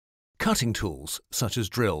Cutting tools, such as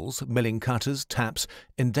drills, milling cutters, taps,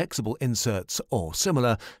 indexable inserts or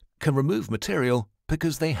similar, can remove material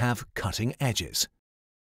because they have cutting edges.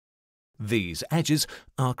 These edges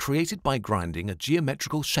are created by grinding a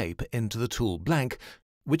geometrical shape into the tool blank,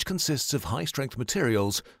 which consists of high-strength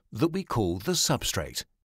materials that we call the substrate.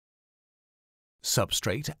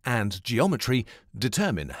 Substrate and geometry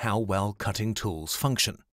determine how well cutting tools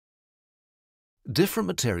function. Different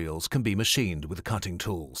materials can be machined with cutting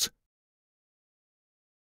tools.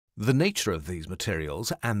 The nature of these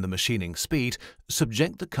materials and the machining speed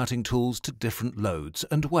subject the cutting tools to different loads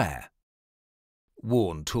and wear.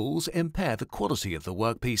 Worn tools impair the quality of the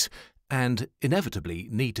workpiece and inevitably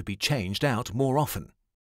need to be changed out more often.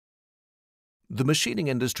 The machining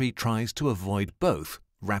industry tries to avoid both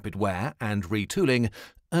rapid wear and retooling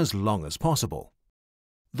as long as possible.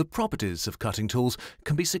 The properties of cutting tools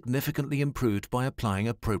can be significantly improved by applying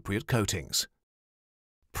appropriate coatings.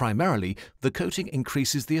 Primarily, the coating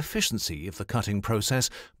increases the efficiency of the cutting process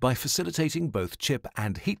by facilitating both chip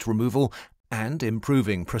and heat removal and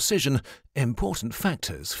improving precision, important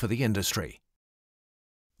factors for the industry.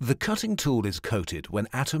 The cutting tool is coated when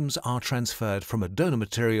atoms are transferred from a donor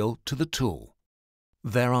material to the tool.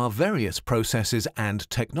 There are various processes and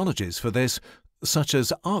technologies for this, such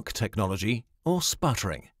as arc technology or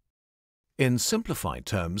sputtering. In simplified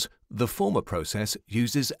terms, the former process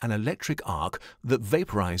uses an electric arc that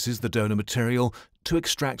vaporizes the donor material to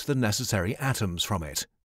extract the necessary atoms from it.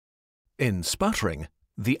 In sputtering,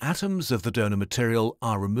 the atoms of the donor material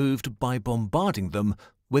are removed by bombarding them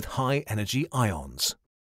with high-energy ions.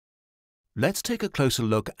 Let's take a closer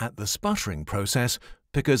look at the sputtering process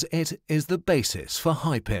because it is the basis for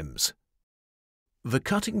HiPIMS. The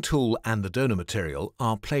cutting tool and the donor material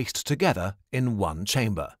are placed together in one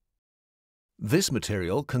chamber. This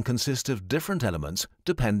material can consist of different elements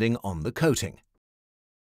depending on the coating.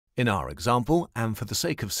 In our example, and for the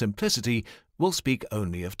sake of simplicity, we'll speak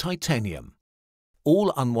only of titanium.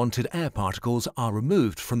 All unwanted air particles are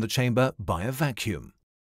removed from the chamber by a vacuum.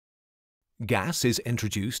 Gas is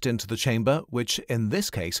introduced into the chamber, which in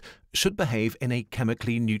this case should behave in a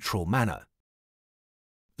chemically neutral manner.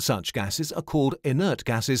 Such gases are called inert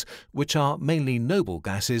gases, which are mainly noble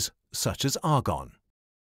gases such as argon.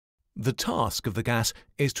 The task of the gas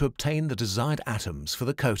is to obtain the desired atoms for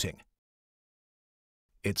the coating.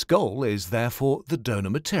 Its goal is therefore the donor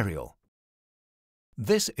material.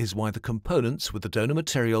 This is why the components with the donor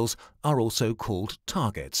materials are also called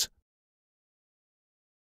targets.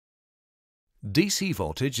 DC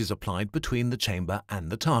voltage is applied between the chamber and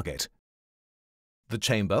the target. The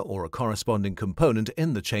chamber or a corresponding component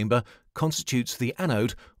in the chamber constitutes the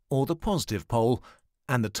anode or the positive pole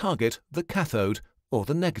and the target the cathode or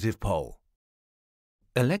the negative pole.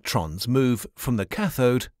 Electrons move from the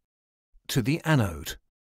cathode to the anode.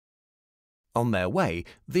 On their way,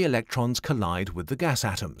 the electrons collide with the gas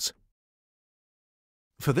atoms.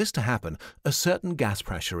 For this to happen, a certain gas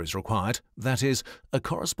pressure is required, that is, a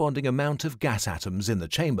corresponding amount of gas atoms in the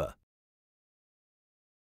chamber.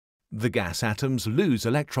 The gas atoms lose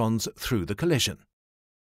electrons through the collision.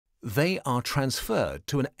 They are transferred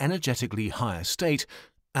to an energetically higher state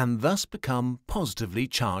and thus become positively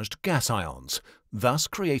charged gas ions, thus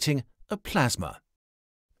creating a plasma.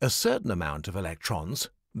 A certain amount of electrons,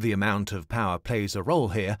 the amount of power plays a role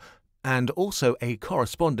here, and also a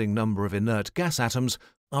corresponding number of inert gas atoms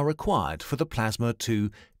are required for the plasma to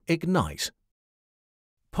ignite.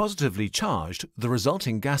 Positively charged, the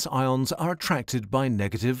resulting gas ions are attracted by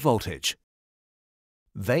negative voltage.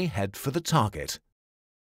 They head for the target.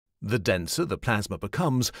 The denser the plasma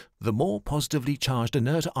becomes, the more positively charged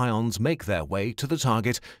inert ions make their way to the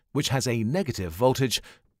target, which has a negative voltage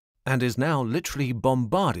and is now literally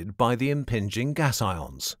bombarded by the impinging gas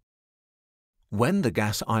ions. When the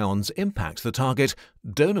gas ions impact the target,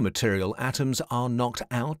 donor material atoms are knocked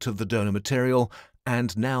out of the donor material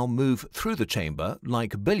and now move through the chamber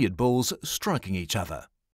like billiard balls striking each other.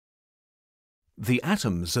 The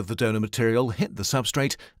atoms of the donor material hit the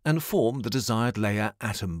substrate and form the desired layer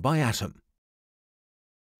atom by atom.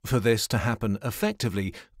 For this to happen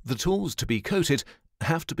effectively, the tools to be coated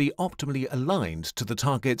have to be optimally aligned to the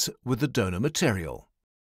targets with the donor material.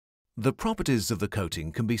 The properties of the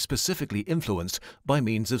coating can be specifically influenced by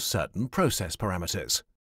means of certain process parameters.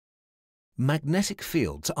 Magnetic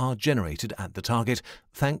fields are generated at the target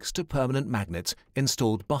thanks to permanent magnets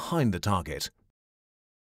installed behind the target.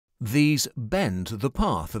 These bend the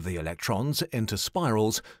path of the electrons into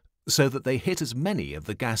spirals so that they hit as many of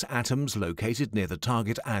the gas atoms located near the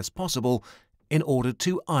target as possible in order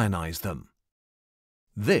to ionize them.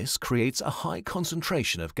 This creates a high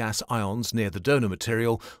concentration of gas ions near the donor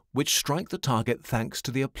material, which strike the target thanks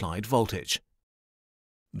to the applied voltage.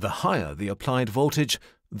 The higher the applied voltage,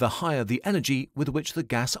 the higher the energy with which the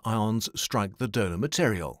gas ions strike the donor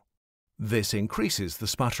material. This increases the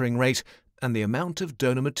sputtering rate and the amount of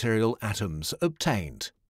donor material atoms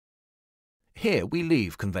obtained. Here we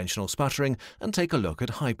leave conventional sputtering and take a look at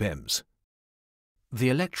HiPIMS. The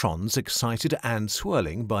electrons excited and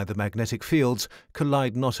swirling by the magnetic fields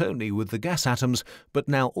collide not only with the gas atoms, but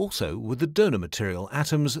now also with the donor material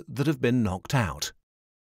atoms that have been knocked out.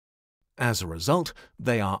 As a result,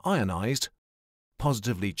 they are ionized,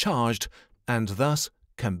 positively charged, and thus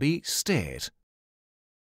can be steered.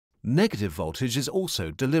 Negative voltage is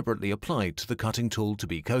also deliberately applied to the cutting tool to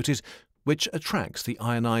be coated, which attracts the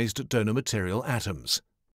ionized donor material atoms.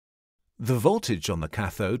 The voltage on the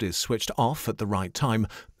cathode is switched off at the right time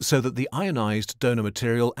so that the ionized donor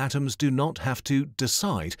material atoms do not have to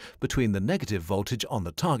decide between the negative voltage on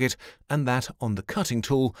the target and that on the cutting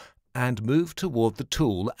tool and move toward the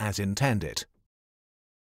tool as intended.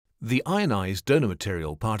 The ionized donor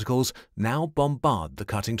material particles now bombard the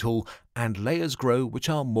cutting tool and layers grow which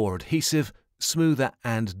are more adhesive, smoother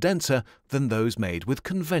and denser than those made with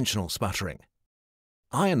conventional sputtering.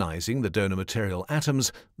 Ionizing the donor material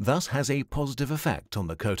atoms thus has a positive effect on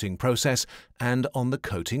the coating process and on the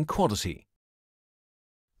coating quality.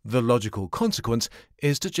 The logical consequence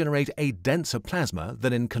is to generate a denser plasma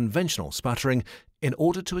than in conventional sputtering in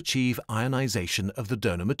order to achieve ionization of the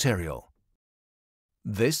donor material.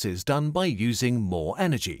 This is done by using more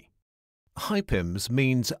energy. HiPIMS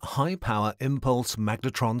means high power impulse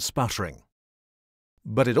magnetron sputtering.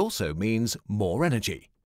 But it also means more energy.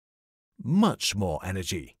 Much more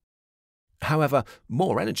energy. However,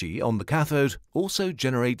 more energy on the cathode also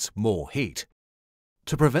generates more heat.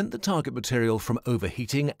 To prevent the target material from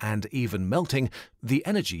overheating and even melting, the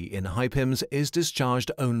energy in HiPIMS is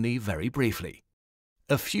discharged only very briefly,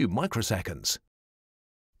 a few microseconds.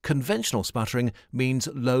 Conventional sputtering means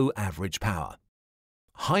low average power.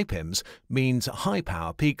 HiPIMS means high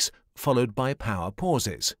power peaks followed by power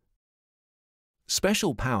pauses.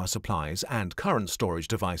 Special power supplies and current storage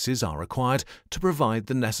devices are required to provide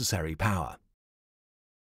the necessary power.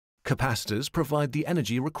 Capacitors provide the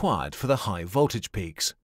energy required for the high voltage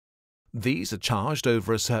peaks. These are charged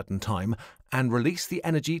over a certain time and release the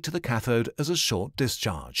energy to the cathode as a short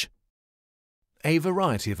discharge. A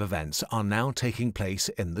variety of events are now taking place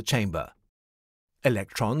in the chamber.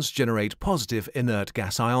 Electrons generate positive inert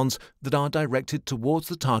gas ions that are directed towards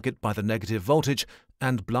the target by the negative voltage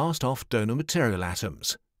and blast off donor material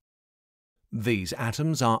atoms. These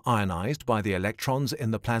atoms are ionized by the electrons in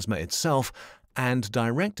the plasma itself and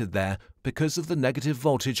directed there because of the negative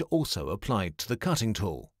voltage also applied to the cutting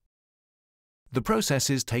tool. The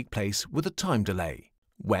processes take place with a time delay.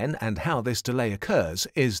 When and how this delay occurs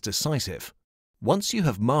is decisive. Once you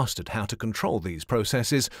have mastered how to control these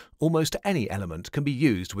processes, almost any element can be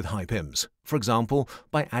used with HiPIMS, for example,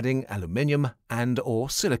 by adding aluminium and/or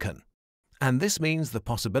silicon. And this means the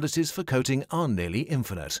possibilities for coating are nearly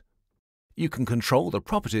infinite. You can control the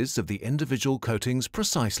properties of the individual coatings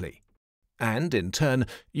precisely. And, in turn,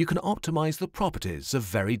 you can optimize the properties of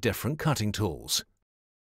very different cutting tools.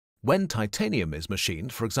 When titanium is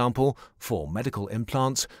machined, for example, for medical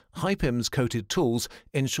implants, HiPIMS-coated tools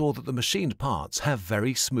ensure that the machined parts have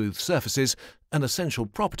very smooth surfaces, an essential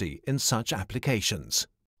property in such applications.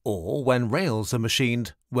 Or when rails are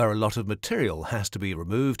machined, where a lot of material has to be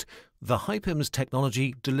removed, the HiPIMS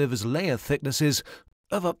technology delivers layer thicknesses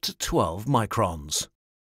of up to 12 microns.